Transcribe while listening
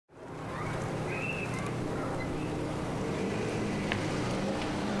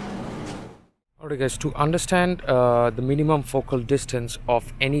Alright guys, to understand the minimum focal distance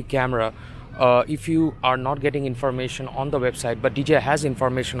of any camera, if you are not getting information on the website, but Dji has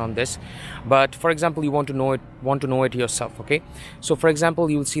information on this, but for example you want to know it yourself. Okay, so for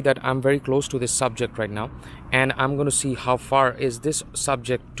example you will see that I'm very close to this subject right now, and I'm going to see how far is this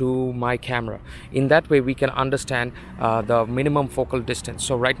subject to my camera. In that way we can understand the minimum focal distance.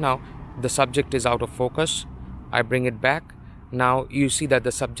 So right now the subject is out of focus. I bring it back. Now you see that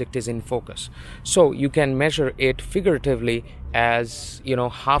the subject is in focus, so you can measure it figuratively as, you know,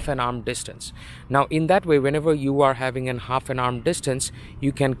 half an arm distance. Now in that way, whenever you are having a half an arm distance,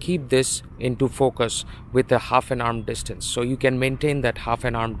 you can keep this into focus with a half an arm distance, so you can maintain that half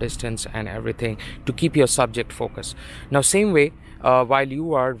an arm distance and everything to keep your subject focus. Now same way, while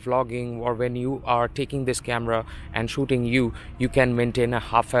you are vlogging or when you are taking this camera and shooting, you can maintain a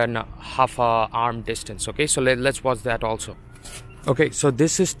half a arm distance. Okay, so let's watch that also. Okay, so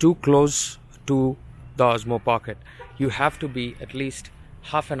this is too close to the Osmo Pocket. You have to be at least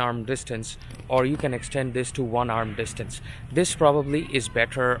half an arm distance, or you can extend this to 1 arm distance. This probably is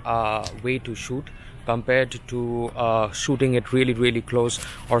better way to shoot compared to shooting it really close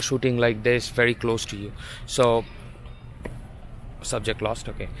or shooting like this very close to you. So subject lost.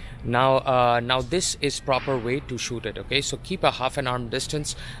 Okay, now this is proper way to shoot it. Okay, so keep a half an arm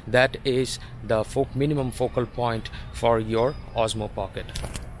distance. That is the minimum focal point for your Osmo Pocket.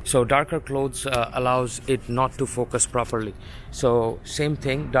 So darker clothes allows it not to focus properly. So same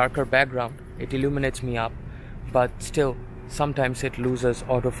thing, darker background, it illuminates me up, but still sometimes it loses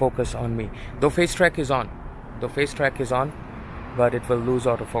autofocus on me. Though face track is on, but it will lose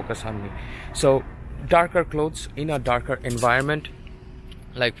autofocus on me. So darker clothes in a darker environment,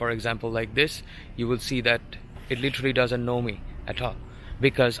 like for example like this, you will see that it literally doesn't know me at all,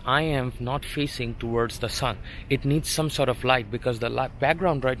 because I am not facing towards the sun. It needs some sort of light, because the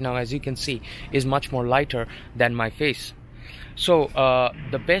background right now, as you can see, is much more lighter than my face. So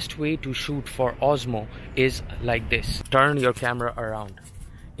the best way to shoot for Osmo is like this. Turn your camera around.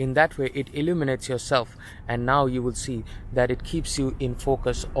 In that way it illuminates yourself, and now you will see that it keeps you in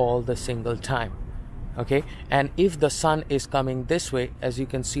focus all the single time. Okay, and if the sun is coming this way, as you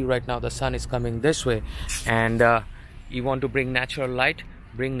can see right now the sun is coming this way, and you want to bring natural light,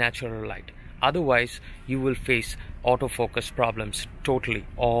 bring natural light. Otherwise you will face autofocus problems totally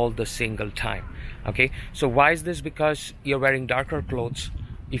all the single time. Okay, so why is this? Because you're wearing darker clothes.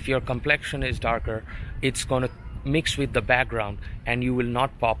 If your complexion is darker, it's going to mix with the background and you will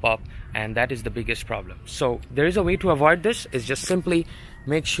not pop up, and that is the biggest problem. So there is a way to avoid this. Is just simply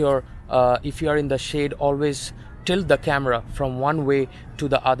make sure if you are in the shade, always tilt the camera from one way to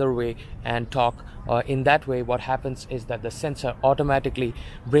the other way and talk. In that way what happens is that the sensor automatically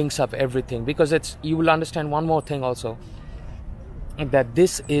brings up everything, because you will understand one more thing also, that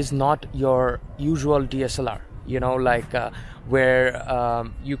this is not your usual DSLR, you know, like where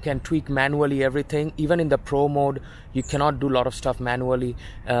you can tweak manually everything. Even in the pro mode you cannot do a lot of stuff manually,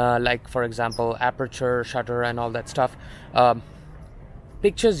 like for example aperture, shutter and all that stuff.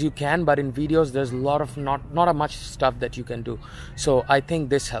 Pictures you can, but in videos there's a lot of not a much stuff that you can do. So I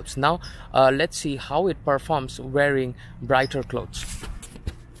think this helps. Now let's see how it performs wearing brighter clothes.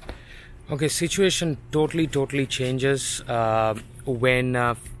 Okay, situation totally changes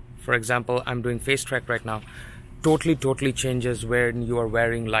when for example I'm doing face track right now. Totally changes when you are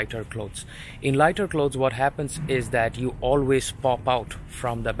wearing lighter clothes. In lighter clothes what happens is that you always pop out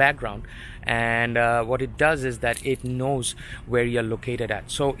from the background, and what it does is that it knows where you're located at,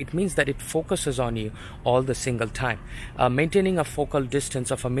 so it means that it focuses on you all the single time. Maintaining a focal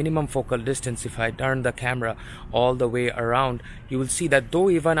distance of a minimum focal distance, if I turn the camera all the way around, you will see that though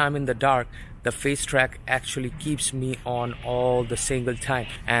even I'm in the dark, the face track actually keeps me on all the single time,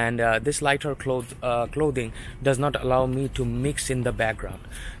 and this lighter clothing does not allow me to mix in the background.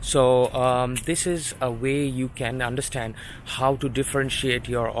 So this is a way you can understand how to differentiate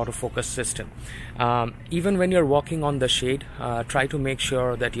your autofocus system. Even when you're walking on the shade, try to make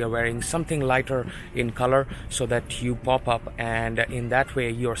sure that you're wearing something lighter in color so that you pop up, and in that way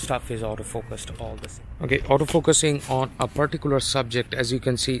your stuff is autofocused all the same. Okay, autofocusing on a particular subject, as you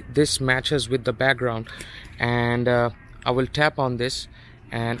can see this matches with the background, and I will tap on this,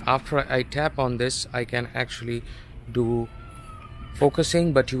 and after I tap on this I can actually do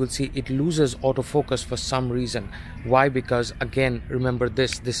focusing, but you will see it loses autofocus for some reason. Why? Because again, remember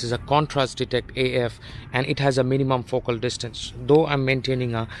this is a contrast detect AF, and it has a minimum focal distance. Though I'm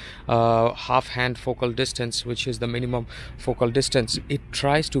maintaining a half hand focal distance, which is the minimum focal distance, it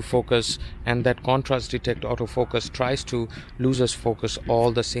tries to focus, and that contrast detect autofocus tries to lose us focus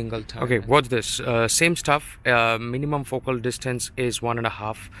all the single time. Okay, watch this. Same stuff. Minimum focal distance is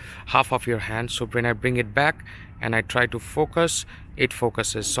 1.5, half of your hand. So when I bring it back and I try to focus, it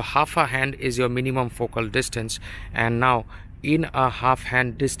focuses. So half a hand is your minimum focal distance, and now in a half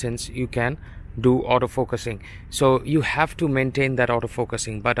hand distance you can do autofocusing. So you have to maintain that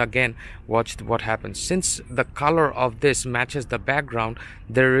autofocusing. But again, watch what happens. Since the color of this matches the background,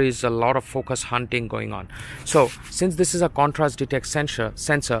 there is a lot of focus hunting going on. So since this is a contrast detect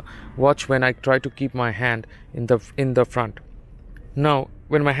sensor, watch when I try to keep my hand in the front. Now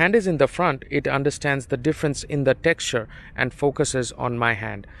when my hand is in the front, it understands the difference in the texture and focuses on my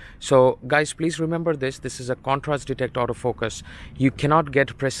hand. So guys, please remember this is a contrast detect autofocus. You cannot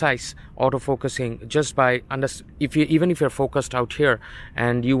get precise autofocusing just by even if you're focused out here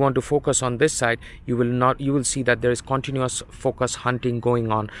and you want to focus on this side, you will see that there is continuous focus hunting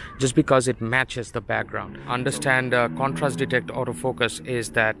going on just because it matches the background. Understand contrast detect autofocus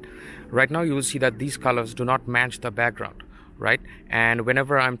is that right now you will see that these colors do not match the background, right? And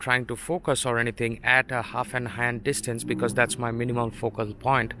whenever I'm trying to focus or anything at a half and hand distance, because that's my minimum focal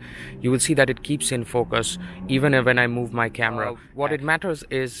point, you will see that it keeps in focus even when I move my camera. What matters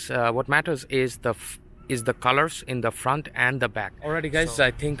is the colors in the front and the back. Alrighty guys, so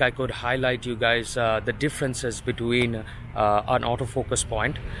I think I could highlight you guys the differences between an autofocus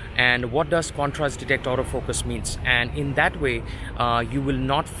point and what does contrast detect autofocus means. And in that way, you will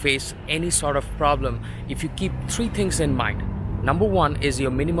not face any sort of problem if you keep three things in mind. Number one is your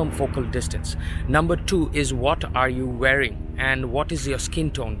minimum focal distance. Number two is what are you wearing and what is your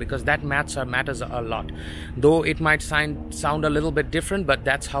skin tone, because that matters a lot. Though it might sound a little bit different, but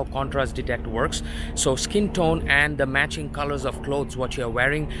that's how contrast detect works. So skin tone and the matching colors of clothes what you're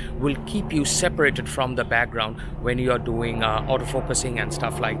wearing will keep you separated from the background when you are doing autofocusing and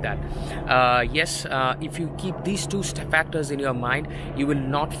stuff like that. If you keep these two factors in your mind, you will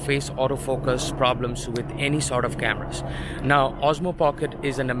not face autofocus problems with any sort of cameras. Now Osmo Pocket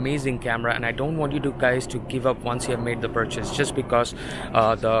is an amazing camera, and I don't want you guys to give up once you have made the purchase, just because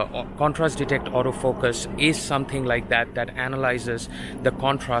the contrast detect autofocus is something like that analyzes the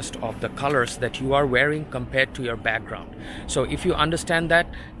contrast of the colors that you are wearing compared to your background. So if you understand that,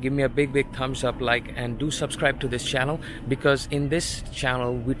 give me a big thumbs up, like, and do subscribe to this channel, because in this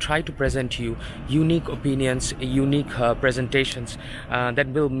channel we try to present you unique opinions, unique presentations that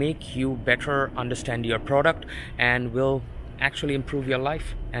will make you better understand your product and will actually improve your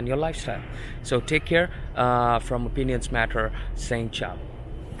life and your lifestyle. So take care. From Opinions Matter, saying ciao.